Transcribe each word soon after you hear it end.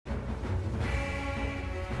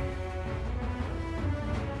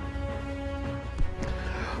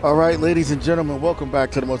Alright, ladies and gentlemen, welcome back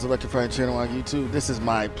to the most electrifying channel on YouTube. This is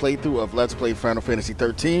my playthrough of Let's Play Final Fantasy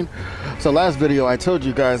XIII. So last video I told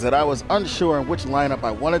you guys that I was unsure on which lineup I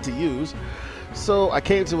wanted to use. So I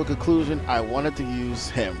came to a conclusion, I wanted to use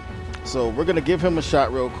him. So we're going to give him a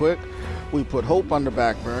shot real quick. We put Hope on the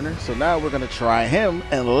back burner. So now we're going to try him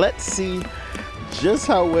and let's see just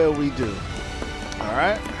how well we do.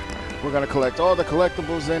 Alright, we're going to collect all the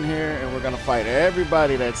collectibles in here and we're going to fight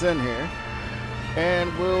everybody that's in here.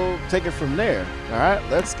 And we'll take it from there. All right,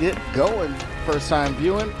 let's get going. First time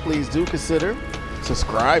viewing, please do consider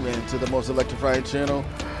subscribing to the most electrifying channel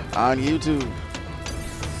on YouTube.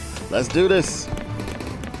 Let's do this.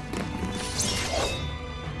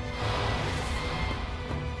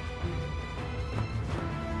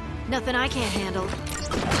 Nothing I can't handle.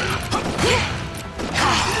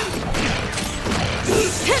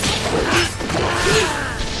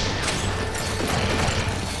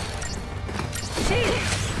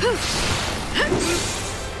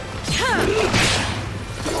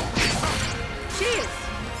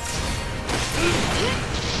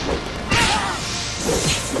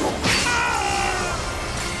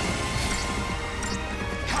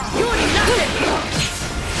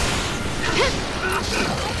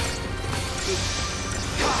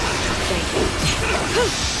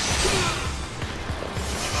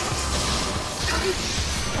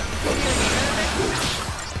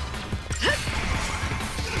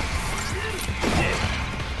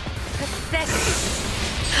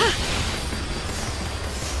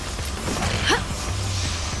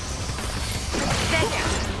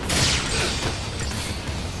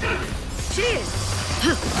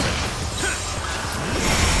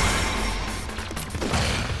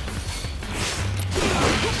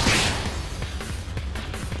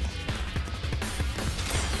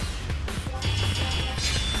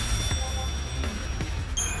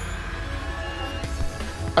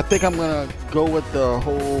 I think I'm gonna go with the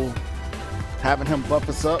whole having him buff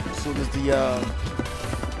us up as soon as the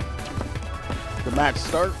match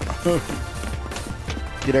start.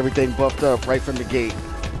 Get everything buffed up right from the gate.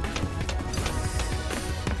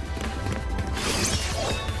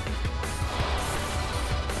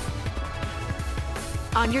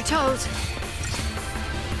 On your toes.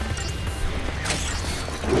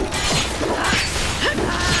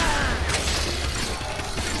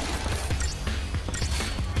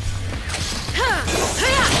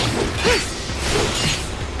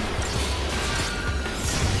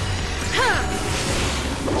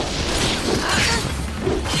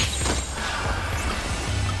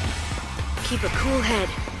 Keep a cool head.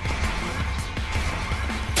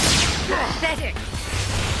 Pathetic.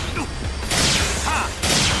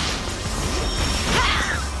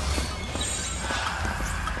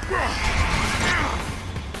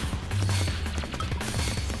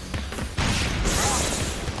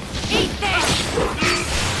 Eat this.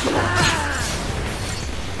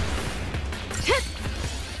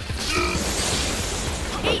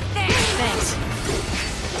 Eat this. Thanks.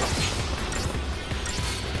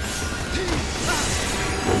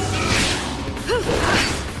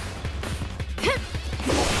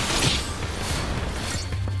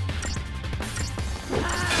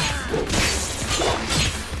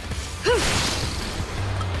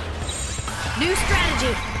 New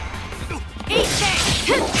strategy. Eat this.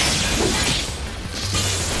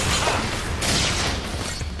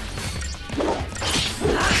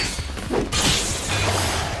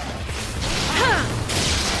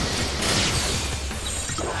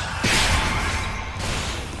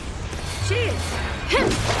 Cheers.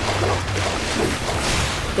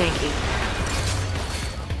 Thank you.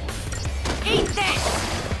 Eat this.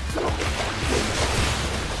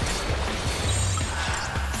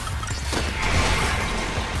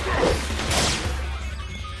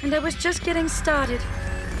 And I was just getting started.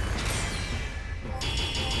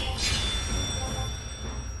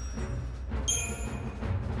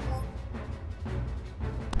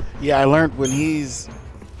 Yeah, I learned when his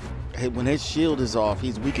shield is off,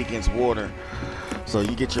 he's weak against water. So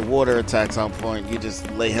you get your water attacks on point, you just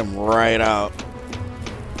lay him right out.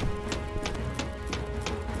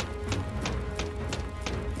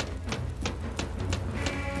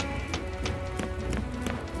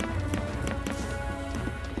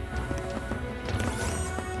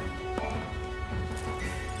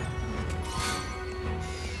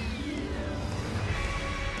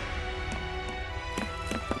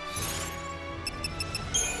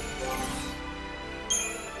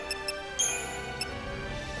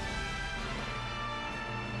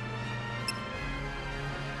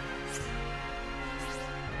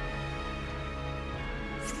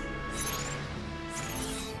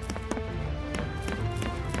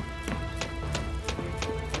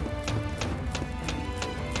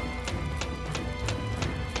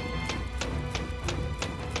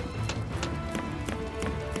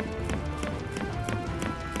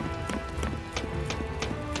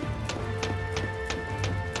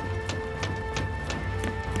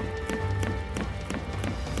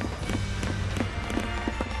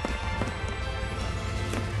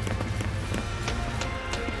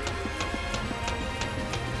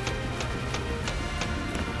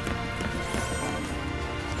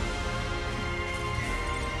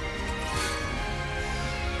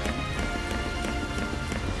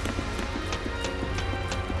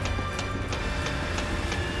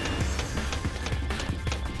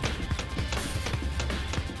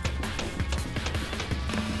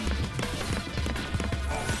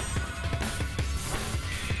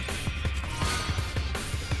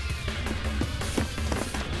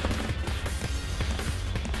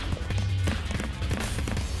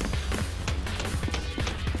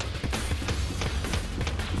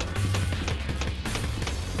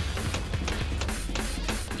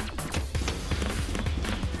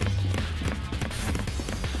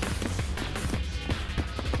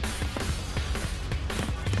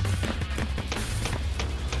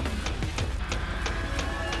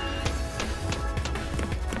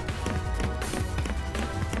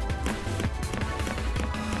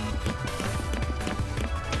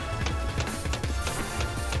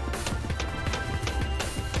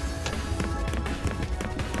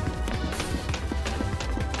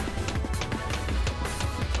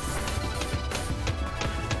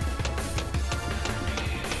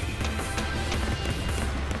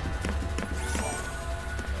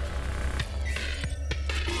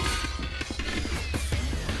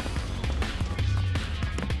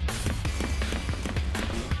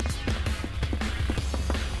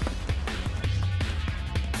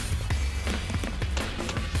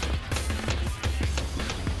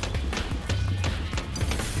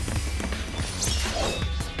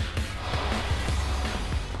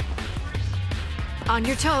 On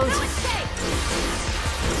your toes.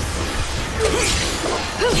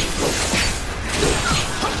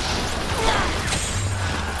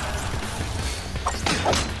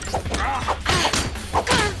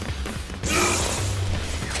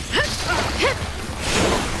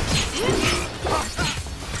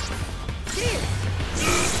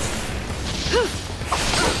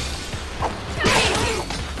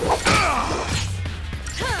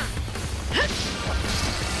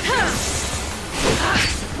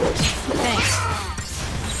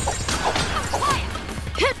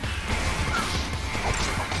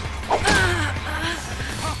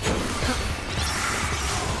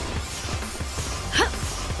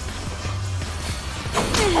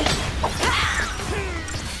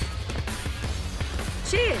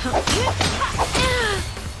 Cheers!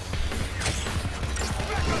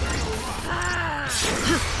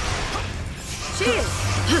 Cheers!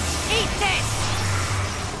 Eat this!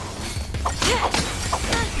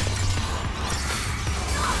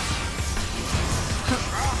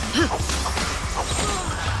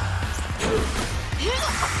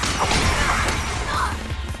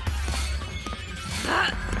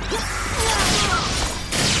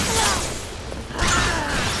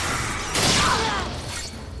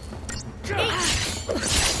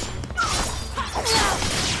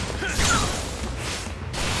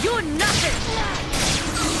 You're nothing!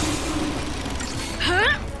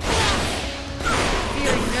 Huh?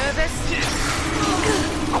 Feeling nervous?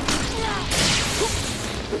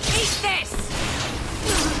 Eat this!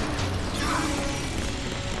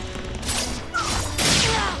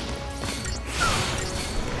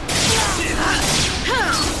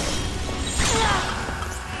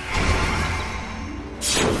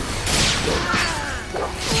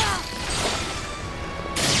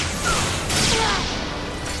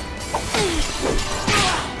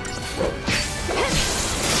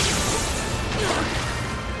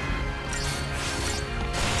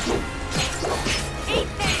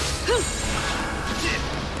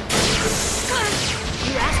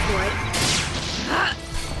 You asked for it.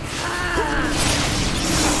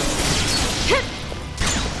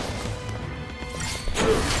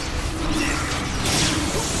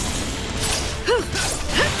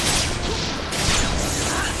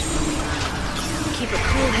 Keep a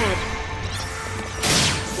cool head.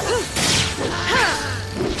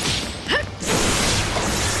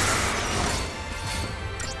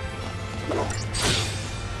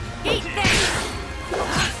 Eat this!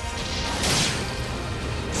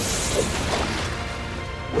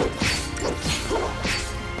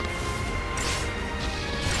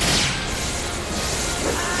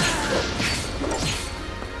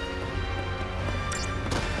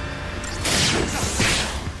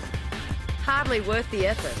 Hardly worth the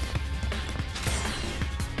effort.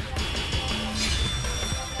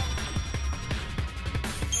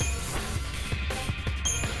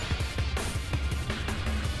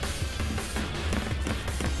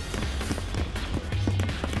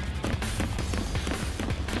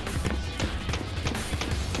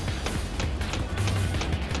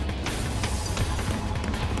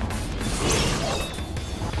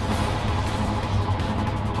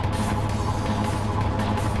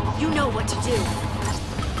 You know what to do.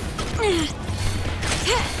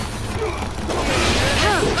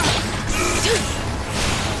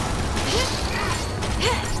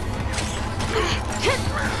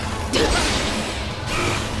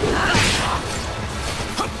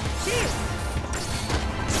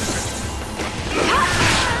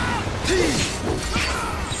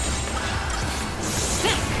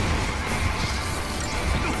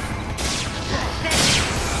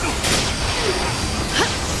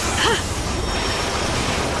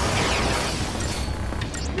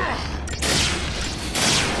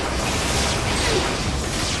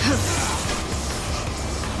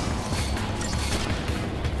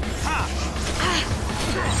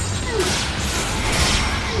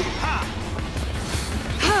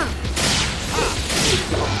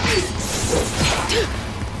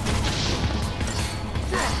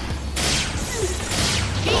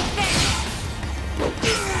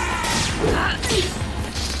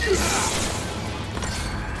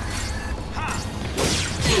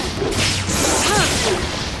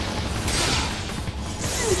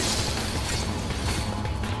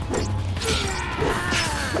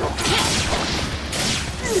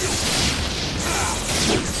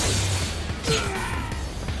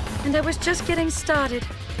 And I was just getting started.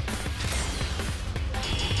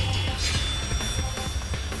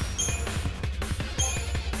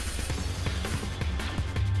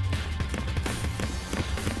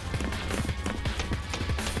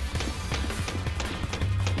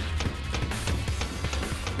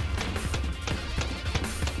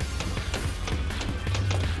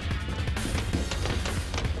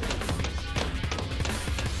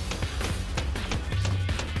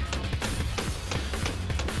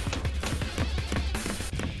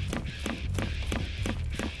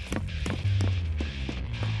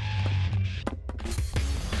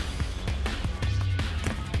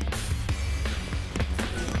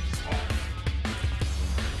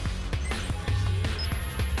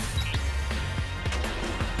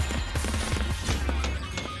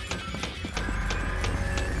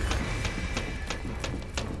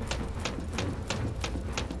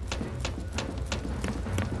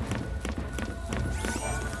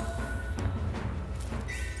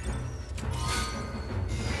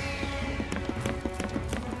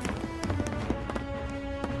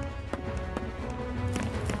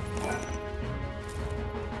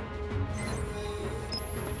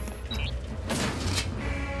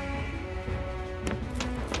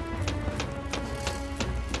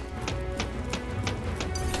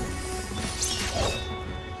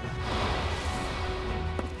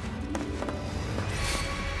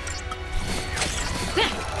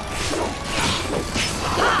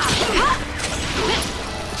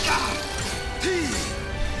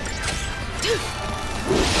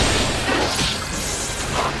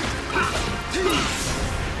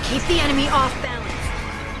 Keep the enemy off balance.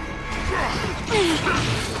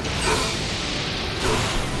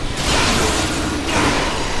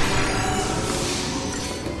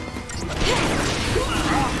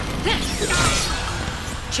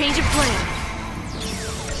 Change of plan.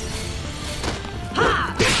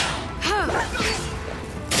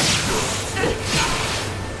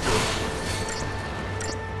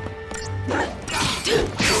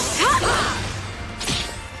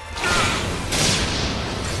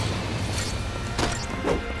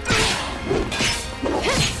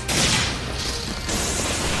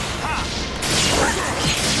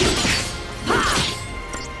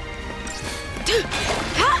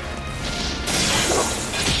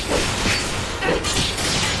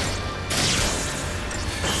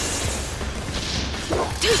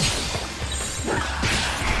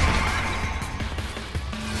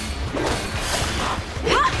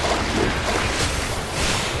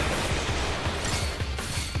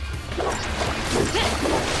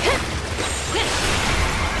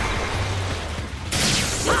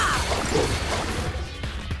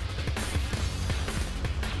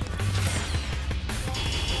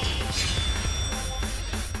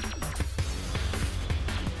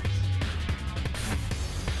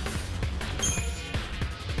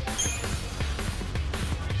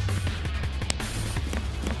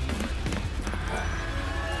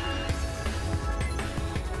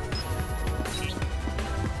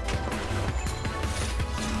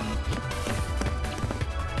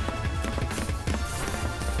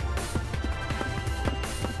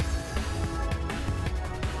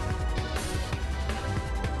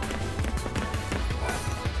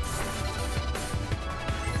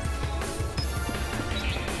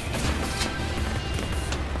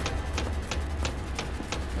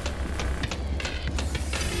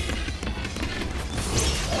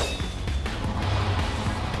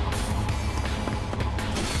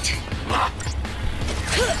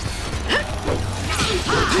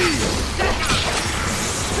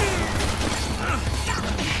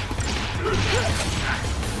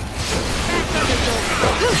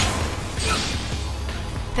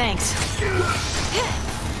 Thanks. You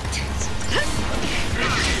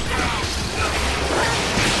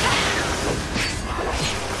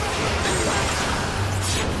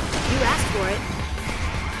asked for it.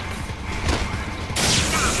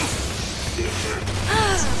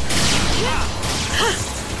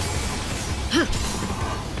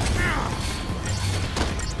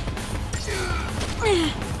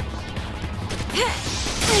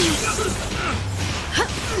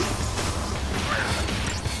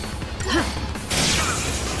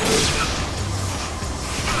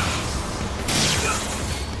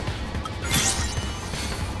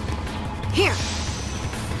 Here.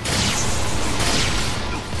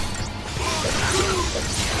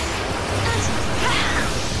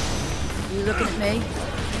 You looking at me?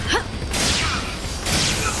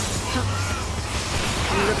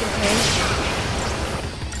 You looking at me?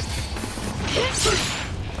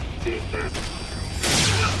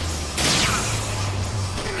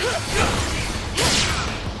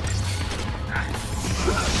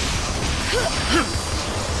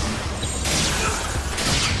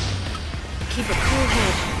 Keep a cool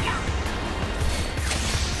head.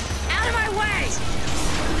 Out of my way!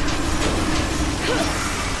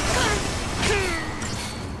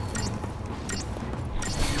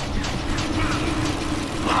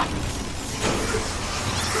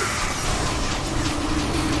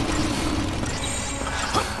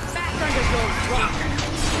 Back under your rock!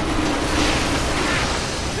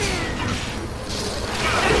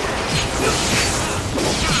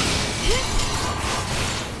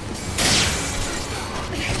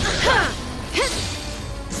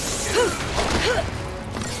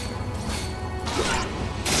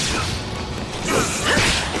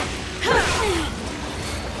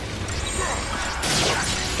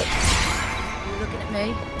 Me?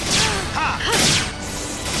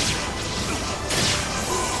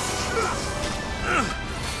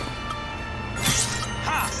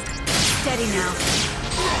 Steady now.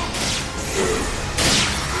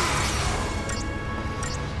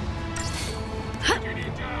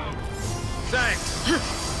 Thanks.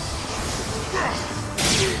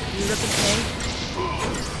 You looking at me?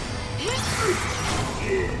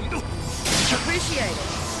 Appreciate it.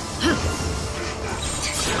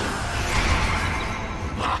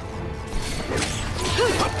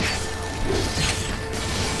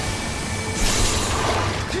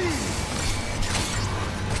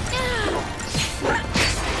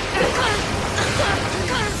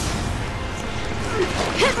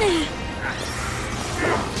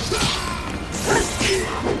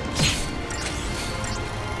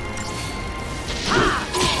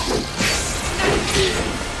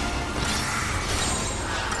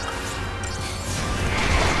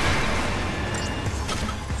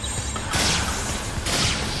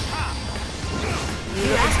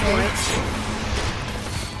 for it.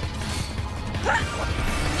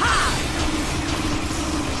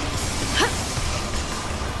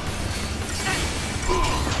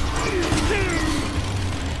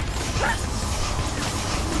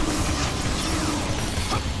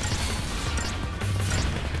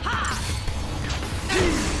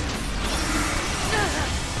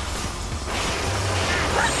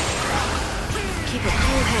 Keep a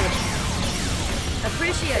cool head.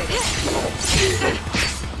 Appreciate it.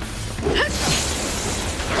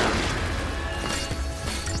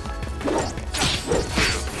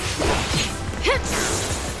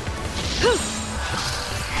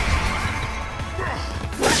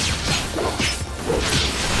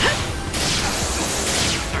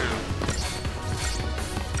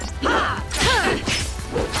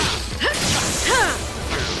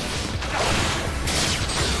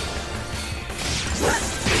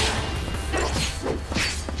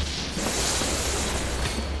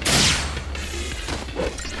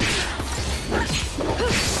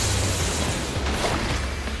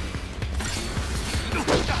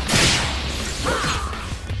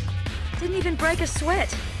 Didn't even break a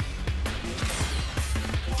sweat.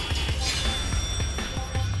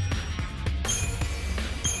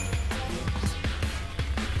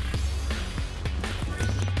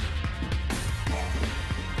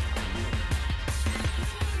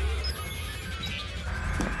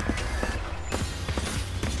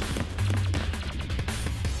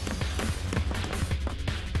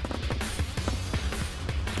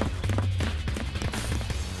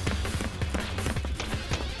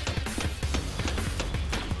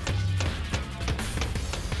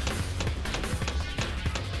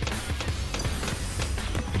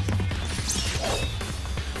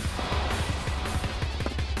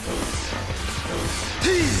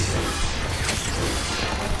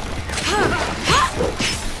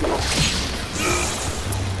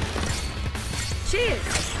 Cheers!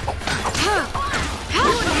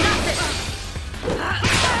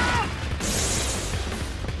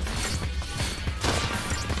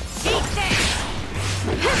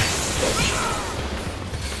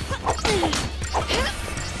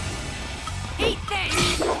 Eat this!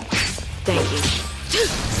 Thank you.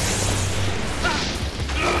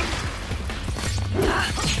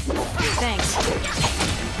 Thanks.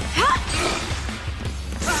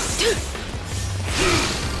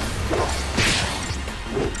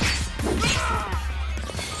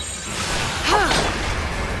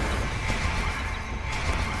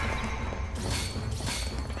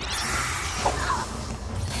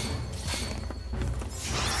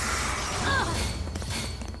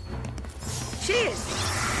 Cheers!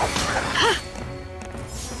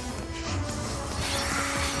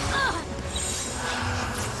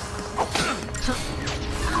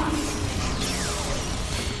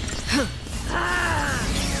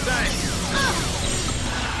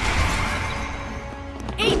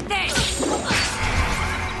 Eat this!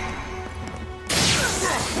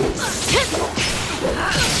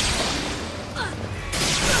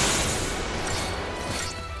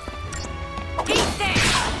 Eat this!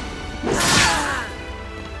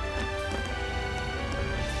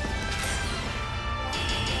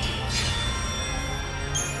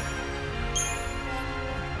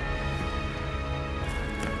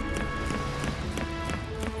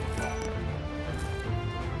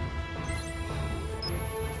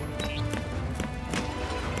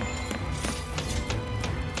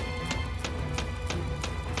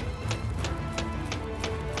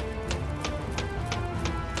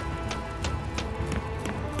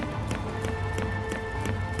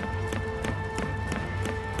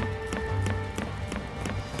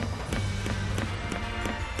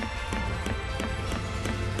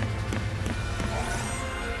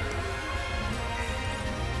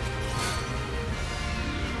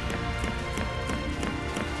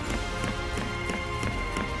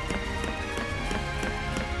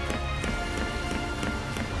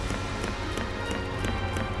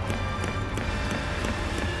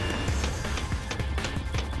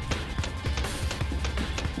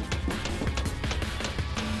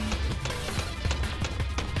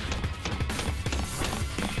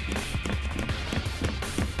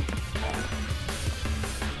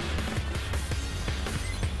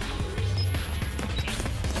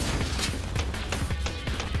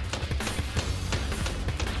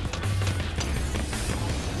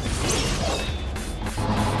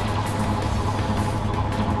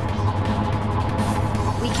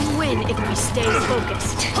 If we stay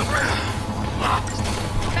focused.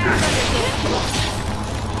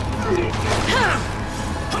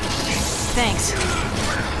 Thanks.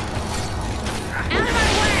 Out of my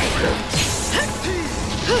way!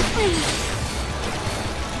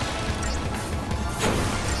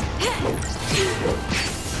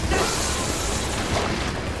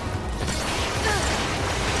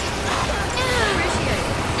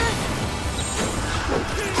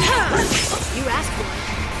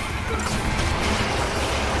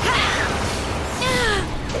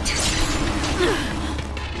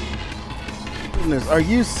 goodness. Are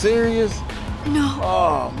you serious? No.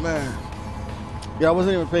 Oh, man. Yeah, I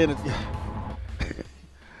wasn't even paying attention.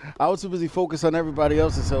 I was too busy focused on everybody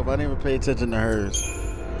else's health. I didn't even pay attention to hers.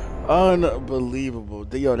 Unbelievable.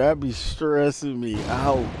 Yo, that'd be stressing me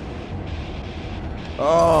out.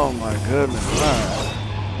 Oh, my goodness.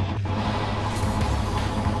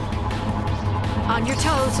 On your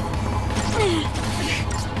toes.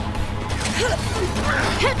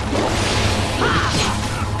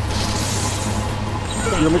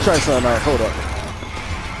 Let me try something out. Hold up.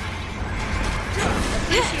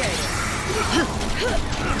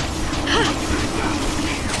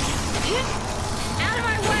 Out of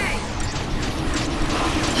my way!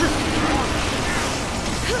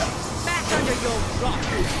 Back under your rock.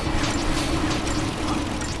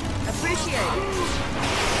 Appreciate it.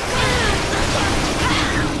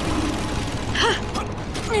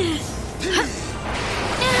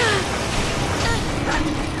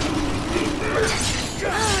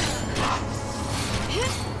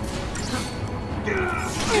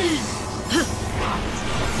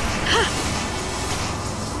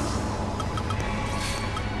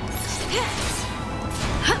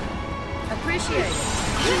 Appreciate it.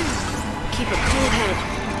 Keep a cool head.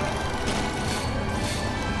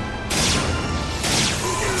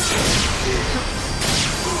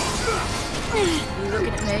 You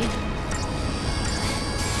looking at me?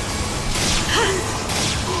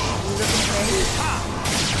 You looking at me?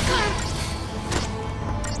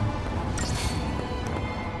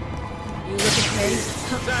 You looking at me?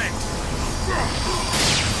 Thanks.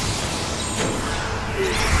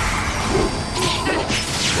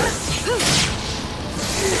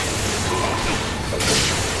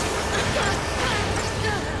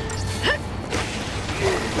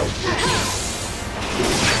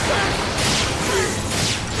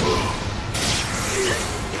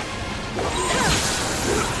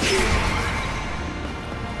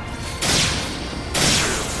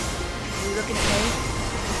 You looking at me?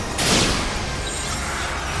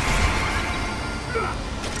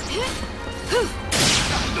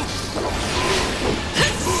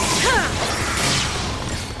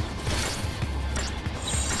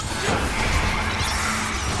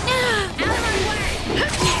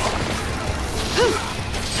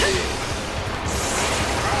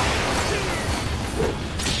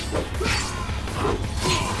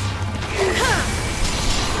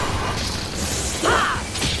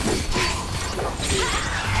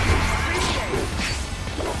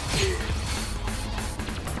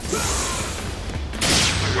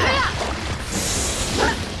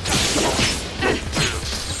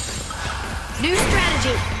 New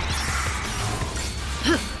strategy.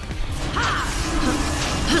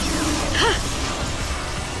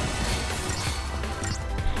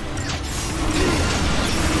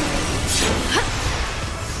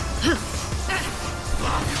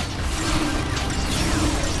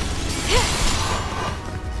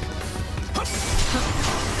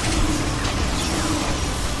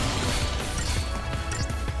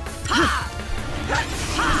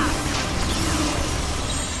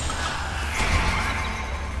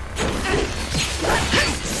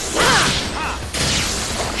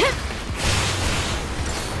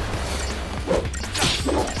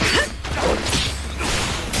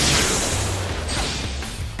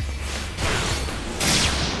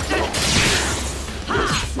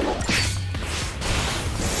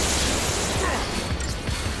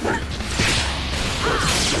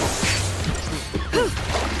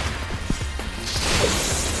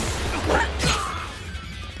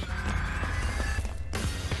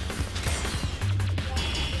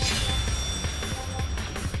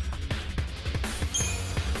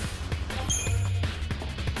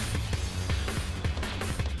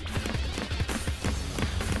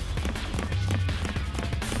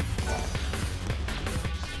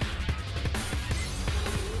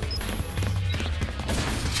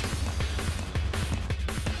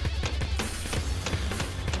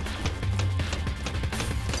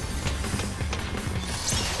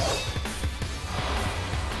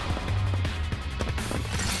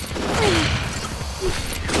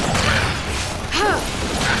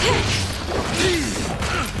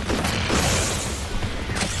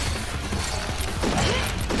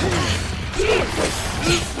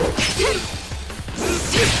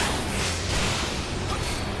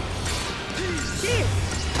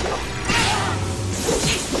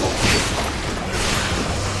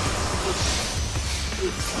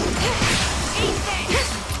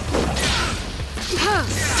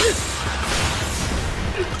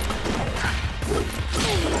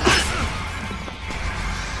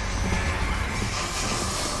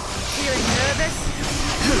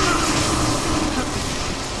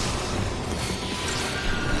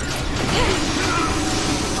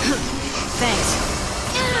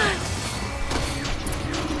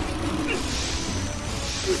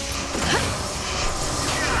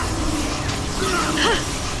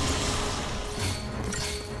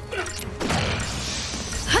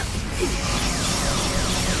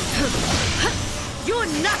 for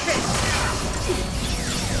nothing!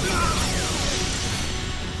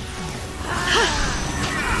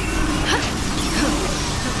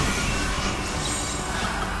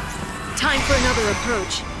 Time for another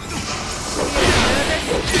approach.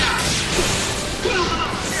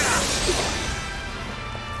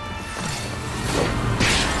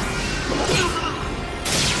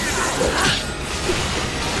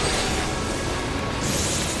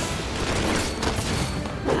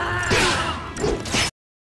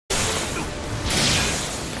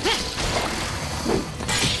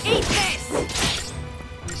 Eat this!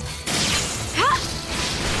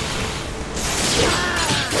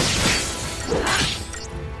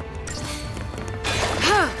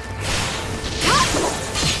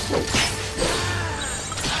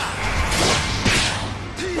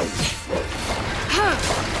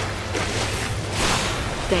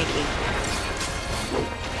 Thank you.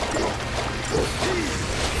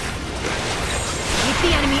 Keep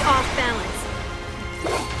the enemy off balance.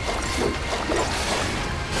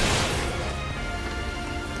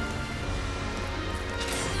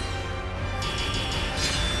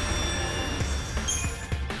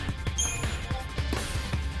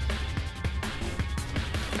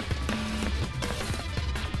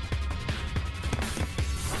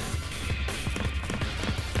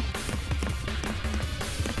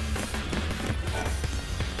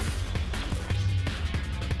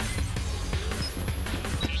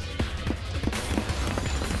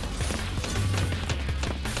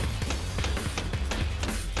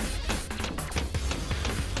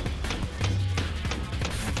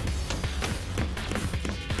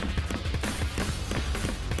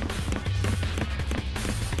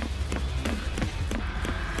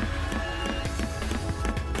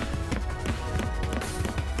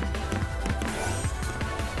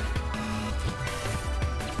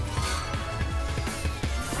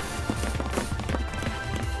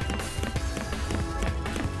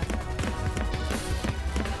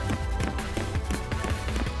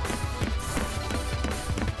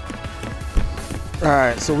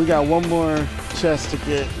 Alright, so we got one more chest to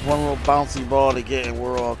get, one little bouncy ball to get, and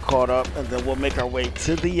we're all caught up, and then we'll make our way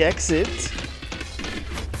to the exit.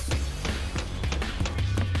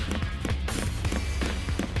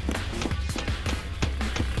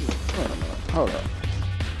 Hold up.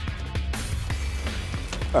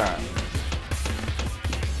 Alright.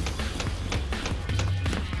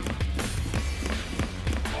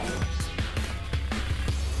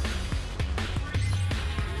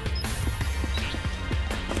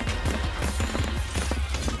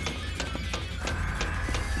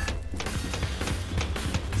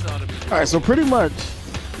 Alright, so pretty much,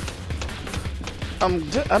 I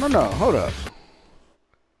don't know, hold up.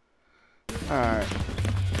 Alright.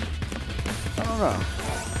 I don't know.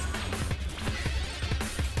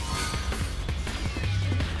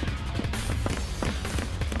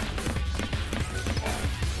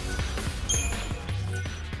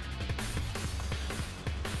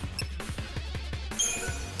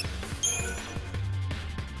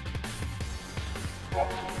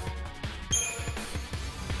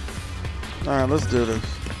 Alright, let's do this.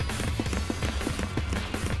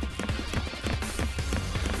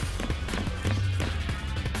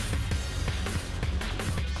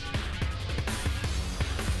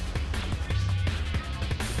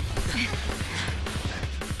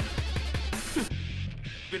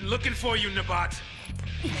 Been looking for you, Nabat.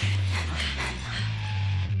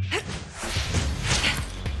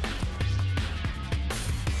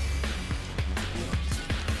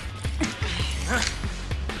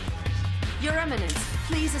 Your Eminence,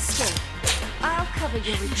 please escape. I'll cover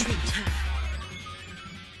your retreat.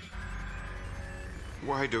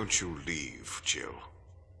 Why don't you leave, Jill?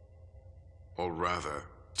 Or rather,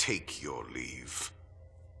 take your leave.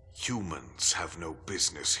 Humans have no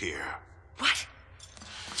business here. What?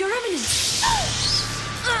 Your Eminence!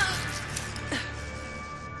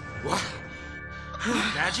 What?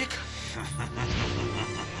 Magic?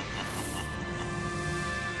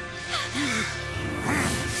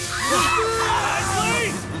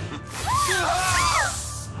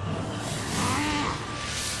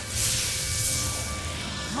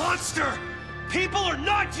 Monster! People are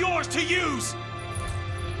not yours to use!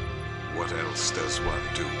 What else does one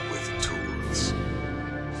do with tools?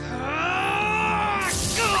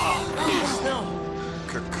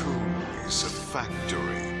 Cocoon is a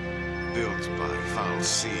factory built by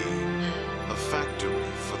fal'cie, a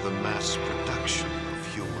factory for the mass production of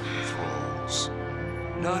human thralls.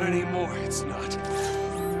 Not anymore, it's not.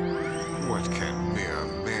 What can mere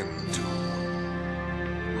men do?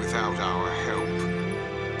 Without our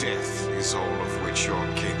help, death is all of which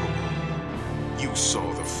you're capable. You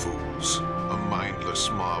saw the fools. A mindless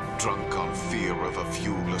mob drunk on fear of a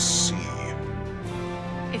viewless sea.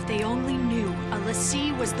 If they only knew a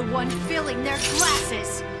lassie was the one filling their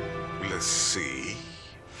glasses. Let's see.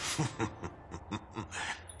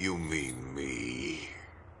 You mean me?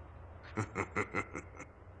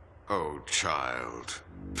 Oh, child,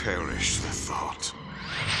 perish the thought.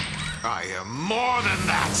 I am more than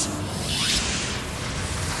that!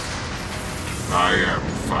 I am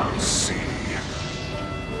fal'cie.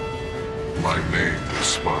 My name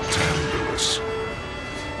is BARTHANDELUS,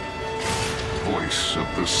 voice of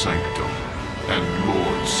the sanctum and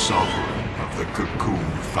Lord Sovereign of the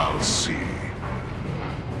cocoon fal'cie.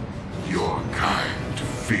 Your kind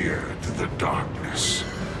feared the darkness,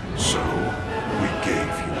 so we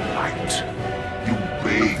gave you light. You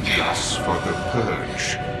begged us for the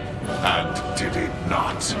purge, and did it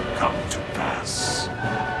not come to pass?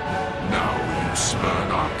 Now you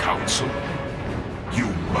spurn our counsel. You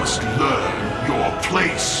must learn your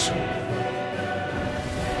place.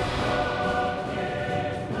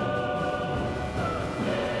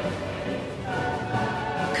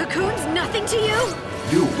 Cocoon's nothing to you?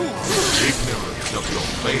 You, ignorant of your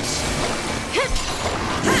place.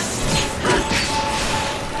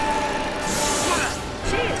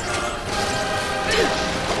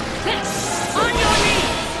 On your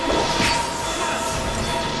knees!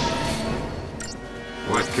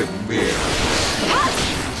 What can mere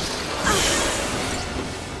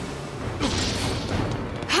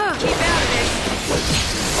Keep out of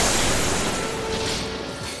it!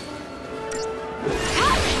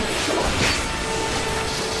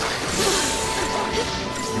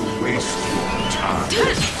 you waste your time?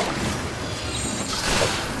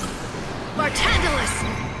 BARTHANDELUS!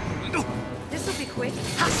 This'll be quick.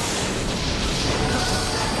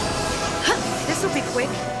 This'll be quick.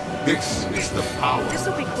 This is the power.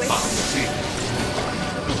 This'll be quick. fal'cie.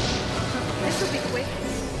 This'll be quick.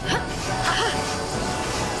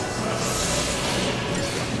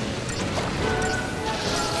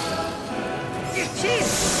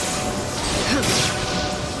 Cheese!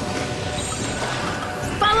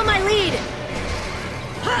 Follow my lead!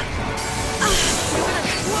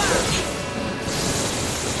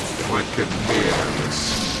 What can mere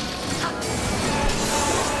this?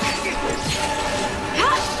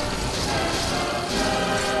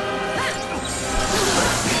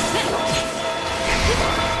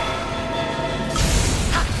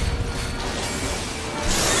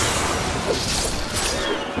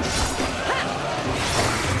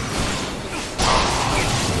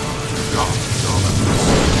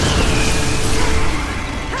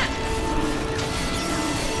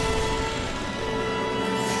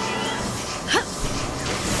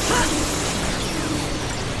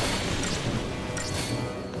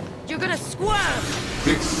 You're gonna squirm!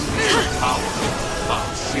 This is the power of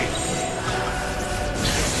fal'cie.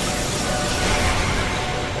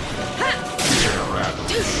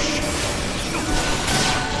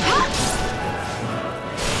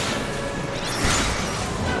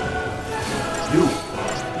 You,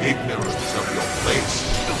 ignorant of your place.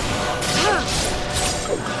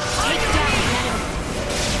 Take down the enemy!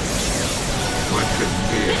 What can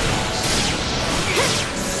mere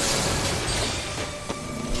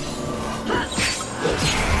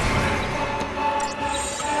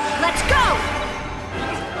Let's go!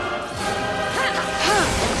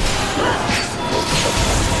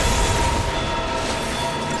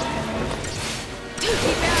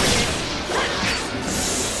 Keep out of it!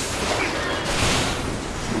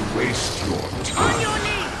 you waste your On time? your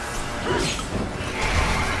knees!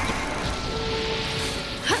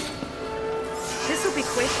 This'll be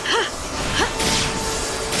quick.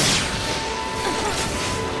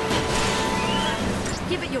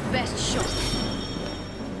 Give it your best shot.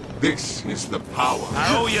 This is the power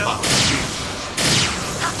I owe of ya. fal'cie.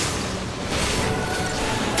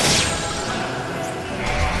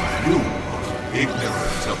 You are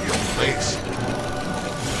ignorant of your place.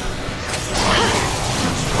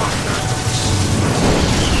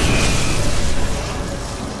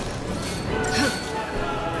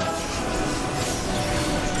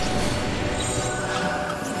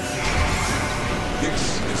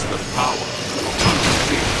 This is the power of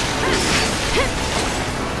fal'cie.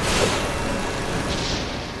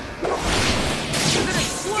 You're gonna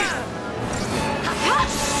swerve!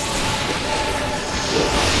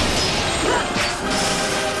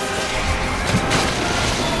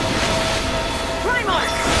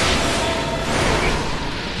 Primarch!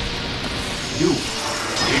 You,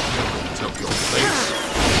 ignorant of your place.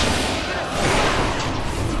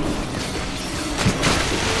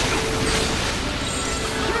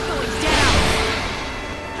 You're going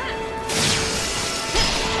down!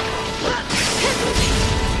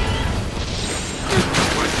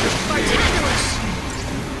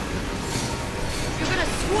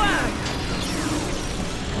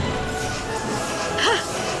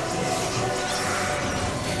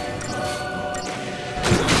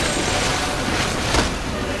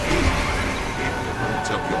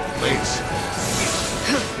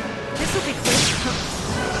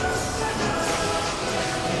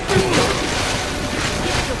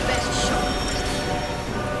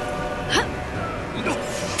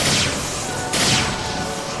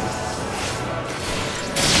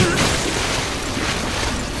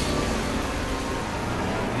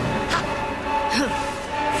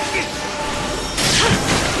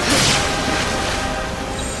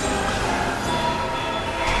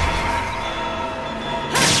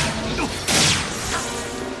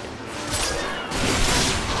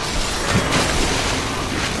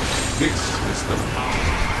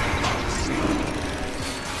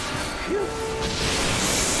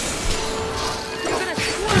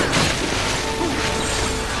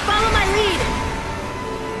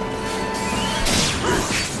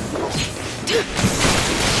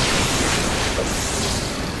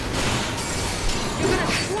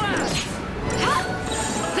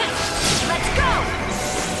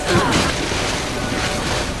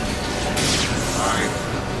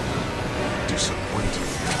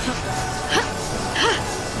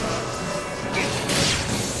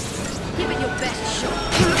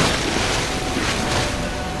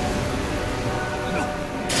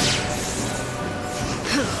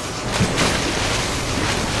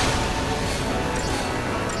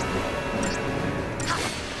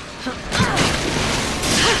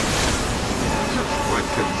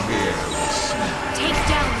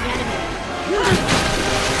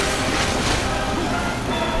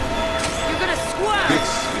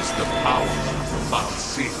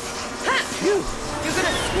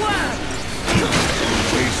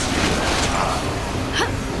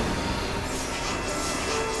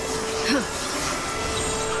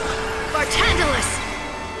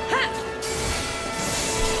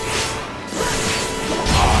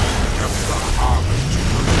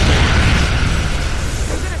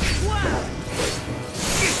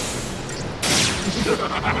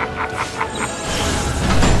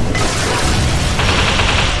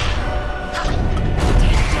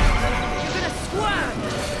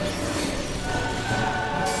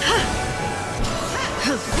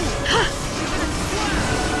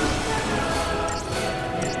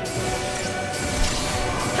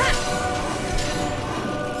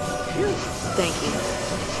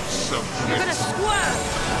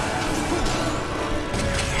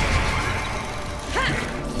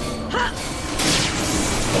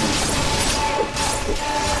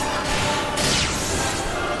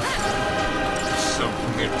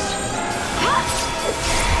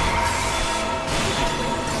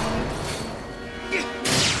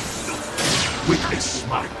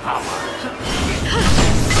 my power.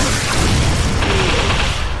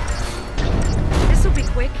 This'll be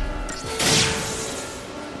quick.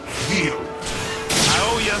 Yield. I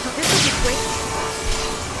owe ya. This'll be quick.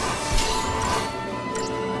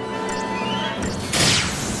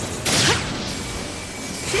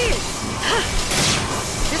 Cheers!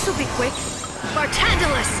 This'll be quick.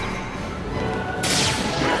 Barthandelus!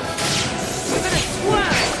 We're gonna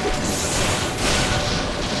swerve!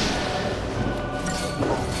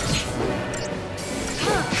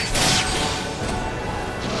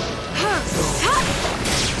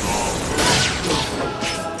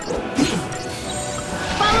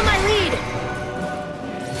 Follow my lead!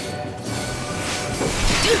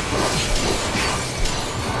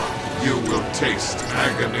 You will taste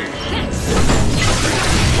agony.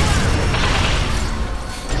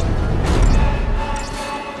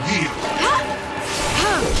 Yield.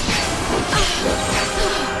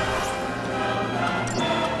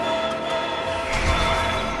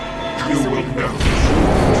 You will know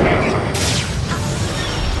terror.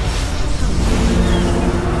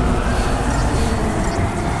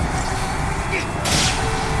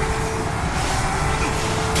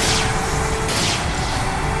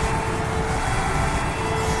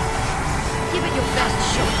 Give it your best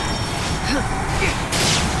shot.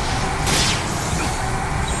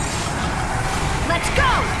 Let's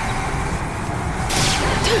go!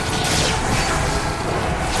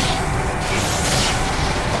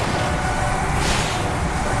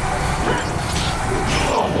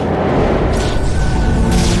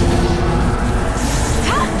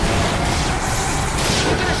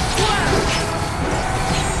 We're gonna swerve!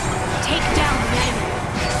 Take down the enemy.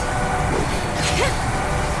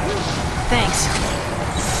 Thanks.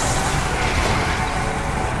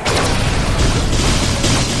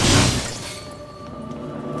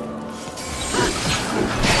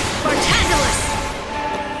 Barthandelus!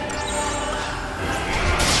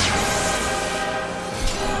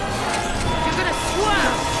 You're gonna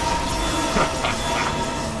swerve!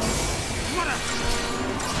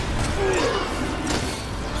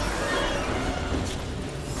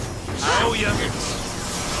 I owe ya.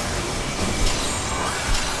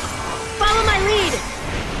 Follow my lead!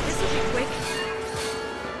 This'll be quick.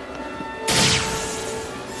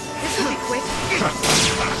 This'll be quick.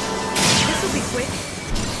 This'll be quick.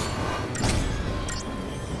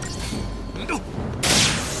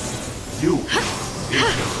 You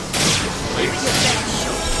ignorant Give it your place. best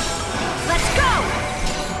shot. Let's go!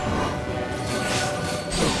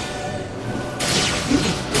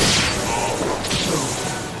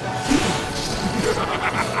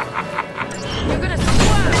 You're gonna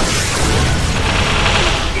swerve!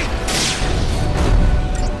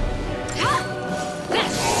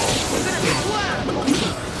 This! You're gonna swerve!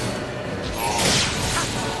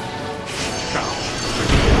 Now,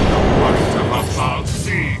 right of a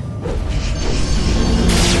fal'cie.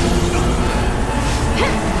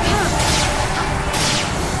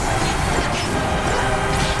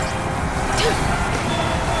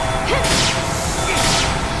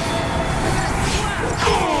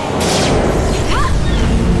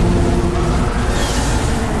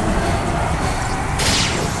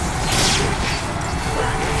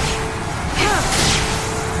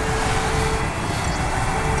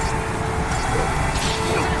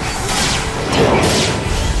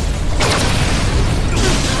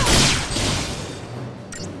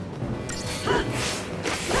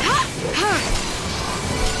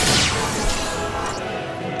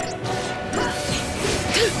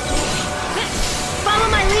 Follow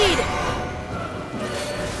my lead!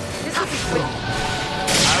 This'll be quick.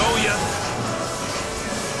 I owe ya.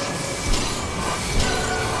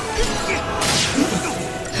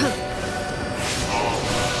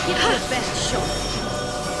 Give it your best shot.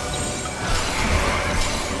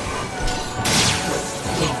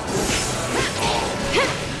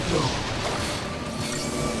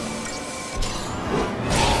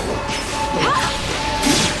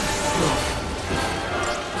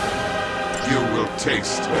 You will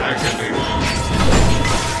taste agony.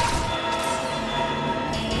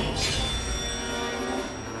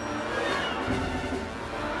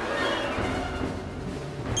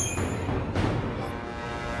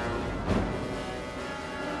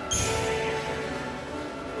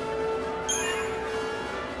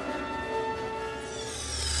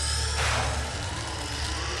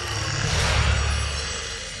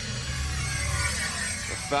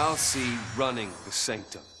 fal'cie running the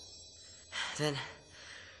sanctum. Then,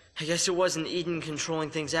 I guess it wasn't Eden controlling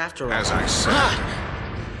things after all. As I said,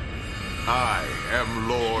 I am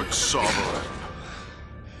Lord Sovereign.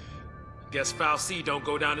 Guess fal'cie don't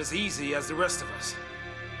go down as easy as the rest of us.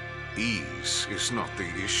 Ease is not the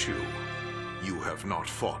issue. You have not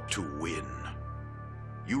fought to win.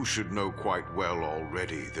 You should know quite well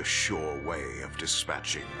already the sure way of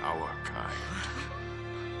dispatching our kind.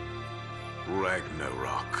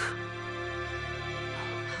 Ragnarok.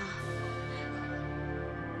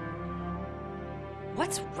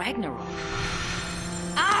 What's Ragnarok?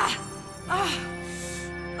 Ah! Ah!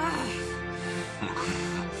 Ah!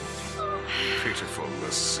 Pitiful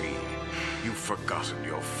fal'cie, you've forgotten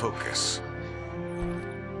your focus.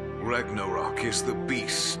 Ragnarok is the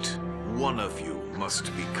beast one of you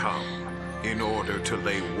must become in order to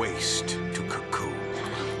lay waste to Kool.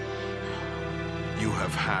 You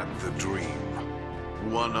have had the dream.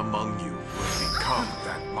 One among you will become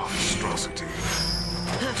that monstrosity.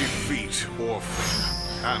 Defeat Orphan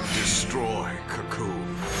and destroy Kool.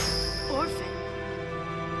 Orphan?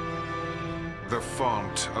 The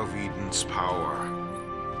font of Eden's power.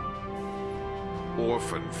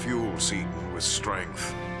 Orphan fuels Eden with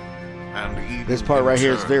strength, and Eden This part right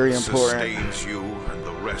here is very important. Sustains you and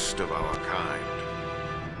the rest of our kind.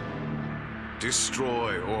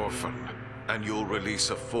 Destroy Orphan, and you'll release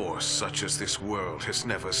a force such as this world has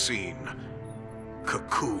never seen.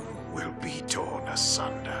 Kool will be torn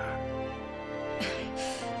asunder.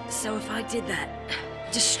 So if I did that,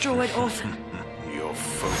 destroyed Orphan, Your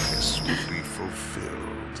focus will be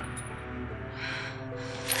fulfilled.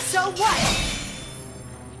 so what?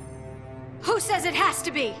 Who says it has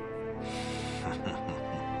to be?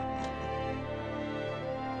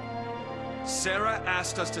 Sarah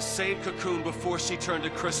asked us to save Cocoon before she turned to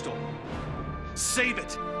crystal. Save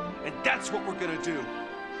it! And that's what we're gonna do.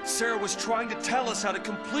 Sarah was trying to tell us how to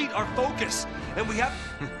complete our focus, and we have...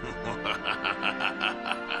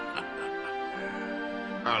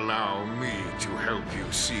 Allow me to help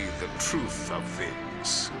you see the truth of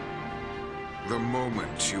things. The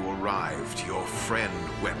moment you arrived, your friend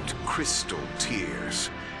wept crystal tears.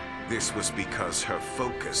 This was because her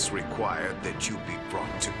focus required that you be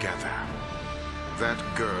brought together. That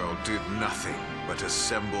girl did nothing but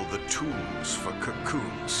assemble the tools for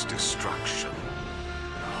Cocoon's destruction.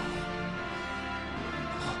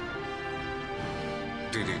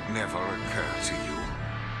 Did it never occur to you?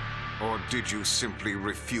 Or did you simply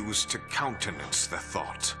refuse to countenance the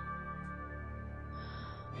thought?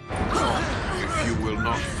 If you will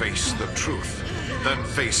not face the truth, then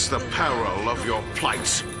face the peril of your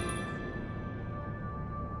plight.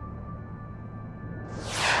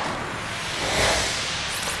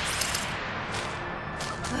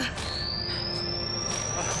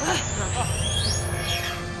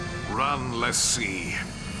 Run, let's see.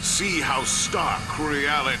 See how stark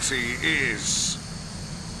reality is.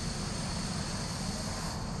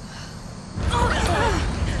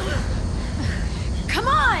 Come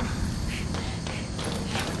on!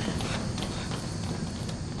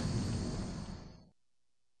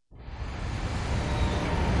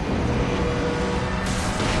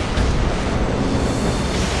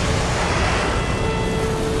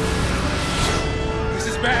 This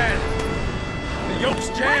is bad! The yoke's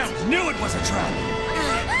jammed! Knew it was a trap!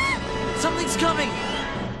 Something's coming!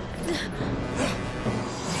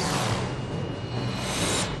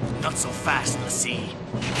 Not so fast, fal'cie.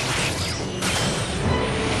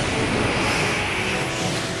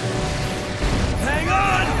 Hang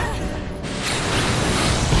on!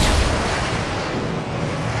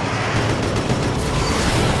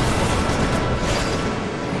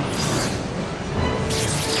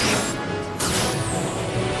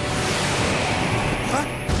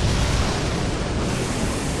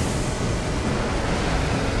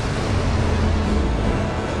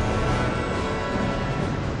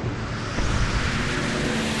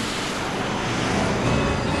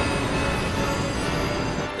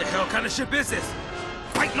 What kind of ship is this?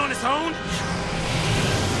 Fighting on its own?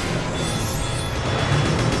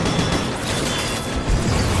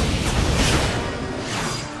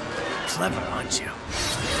 Clever, aren't you?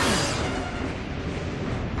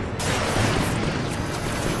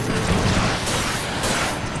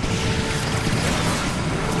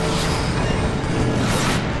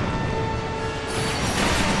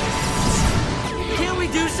 Can't we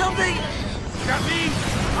do something? Got me!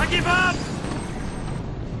 I give up!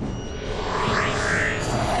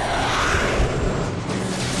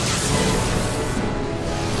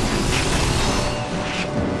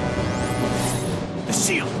 The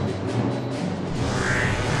shield!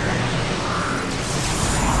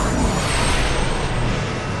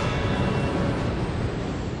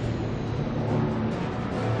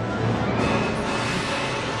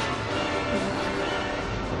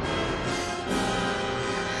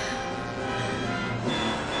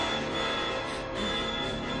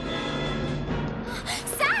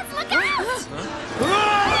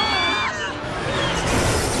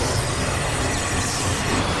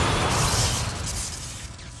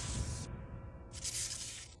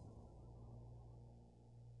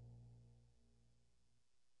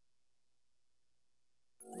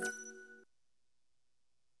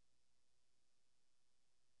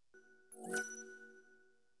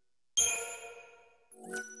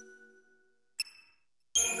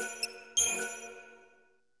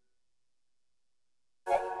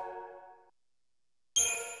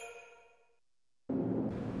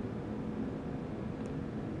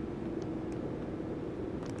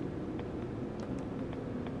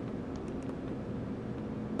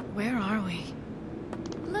 Where are we?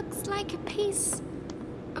 Looks like a piece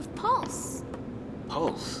of pulse.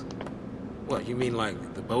 Pulse? What, you mean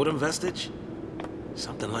like the Bodum vestige?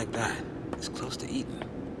 Something like that. It's close to Eden.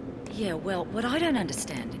 Yeah, well, what I don't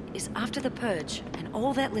understand is after the purge and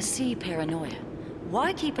all that l'cie paranoia,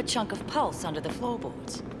 why keep a chunk of pulse under the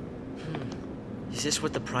floorboards? Is this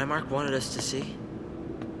what the Primarch wanted us to see?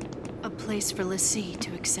 A place for l'cie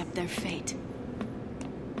to accept their fate.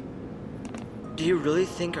 Do you really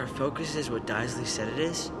think our focus is what Daisley said it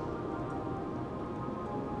is?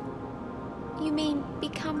 You mean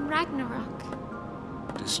become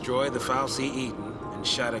Ragnarok? Destroy the fal'cie Eden and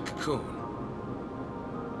shatter Cocoon.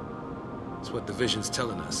 That's what the vision's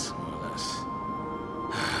telling us, more or less.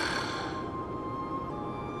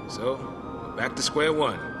 So, we're back to square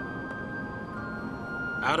one.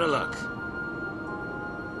 Out of luck.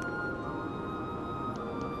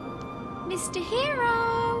 Mr.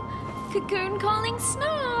 Hero! Cocoon calling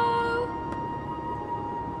Snow!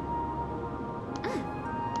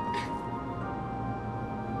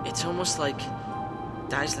 It's almost like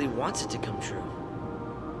Daisley wants it to come true.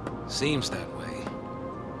 Seems that way.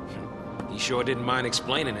 He sure didn't mind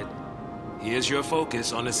explaining it. Here's your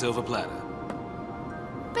focus on the silver platter.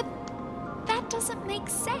 But that doesn't make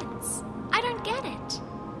sense. I don't get it.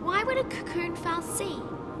 Why would a Cocoon fal'cie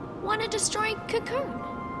want to destroy Cocoon?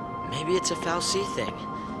 Maybe it's a fal'cie thing.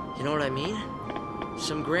 You know what I mean?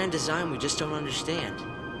 Some grand design we just don't understand.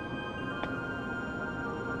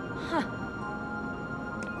 Huh.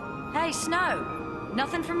 Hey, Snow.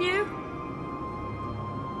 Nothing from you?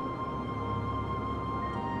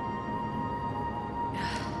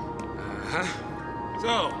 Uh-huh.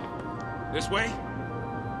 So, this way?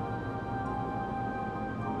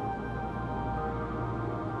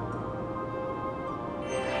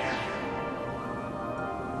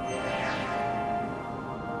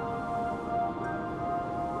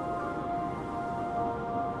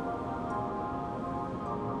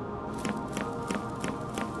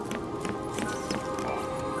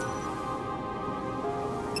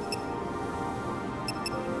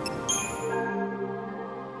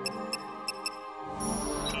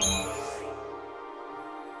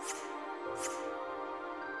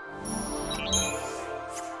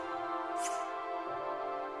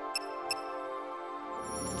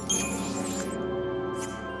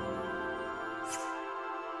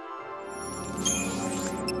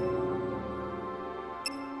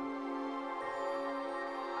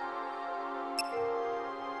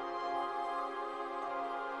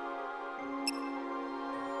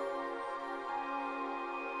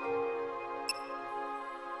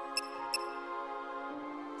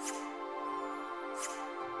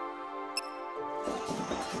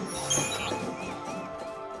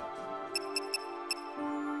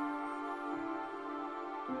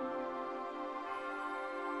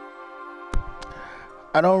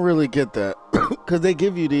 I don't really get that because they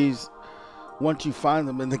give you these once you find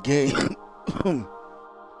them in the game.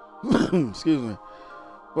 Excuse me.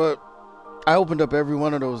 But I opened up every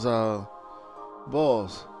one of those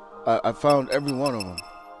balls. I found every one of them.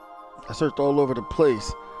 I searched all over the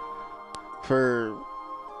place for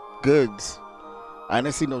goods. I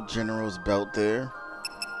didn't see no general's belt there.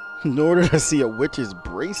 Nor did I see a witch's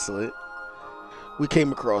bracelet. We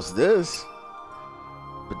came across this,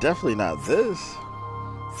 but definitely not this.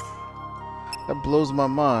 That blows my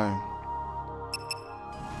mind.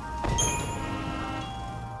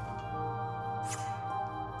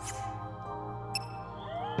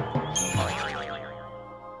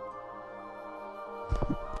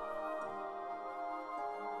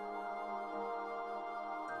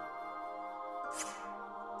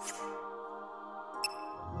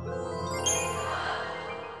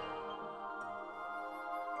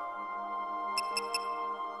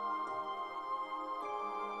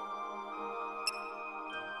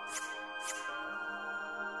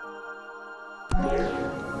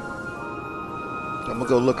 I'm gonna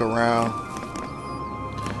go look around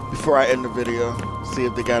before I end the video, see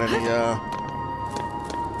if they got any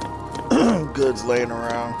goods laying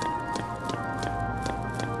around.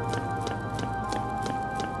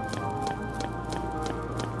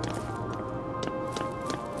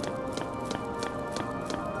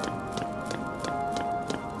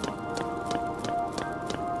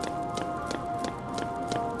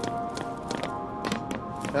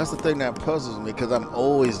 That's the thing that puzzles me, because I'm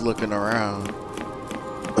always looking around.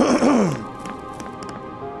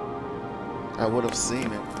 I would have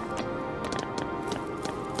seen it.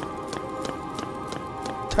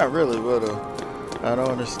 I really would have. I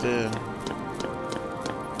don't understand.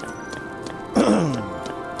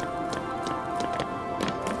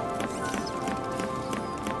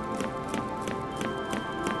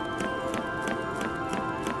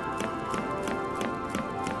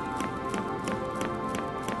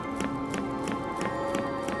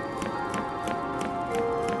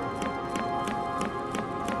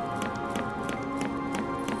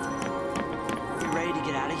 way to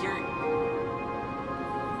get out of here?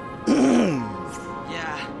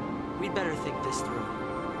 Yeah, we'd better think this through.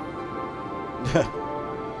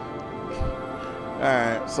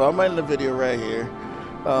 Alright, so I'm ending the video right here.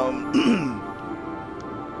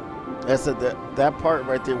 I said that part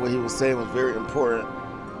right there, what he was saying was very important.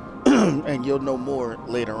 And you'll know more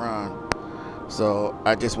later on. So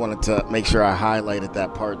I just wanted to make sure I highlighted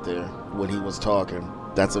that part there when he was talking.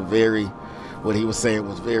 That's what he was saying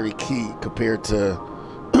was very key compared to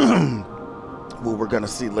what we're gonna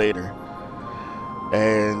see later.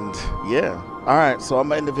 And yeah, all right, so I'm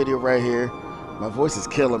gonna end the video right here. My voice is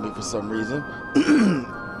killing me for some reason.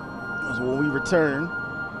 So when we return,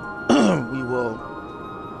 we will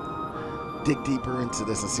dig deeper into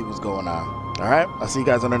this and see what's going on. All right, I'll see you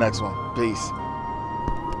guys on the next one. Peace.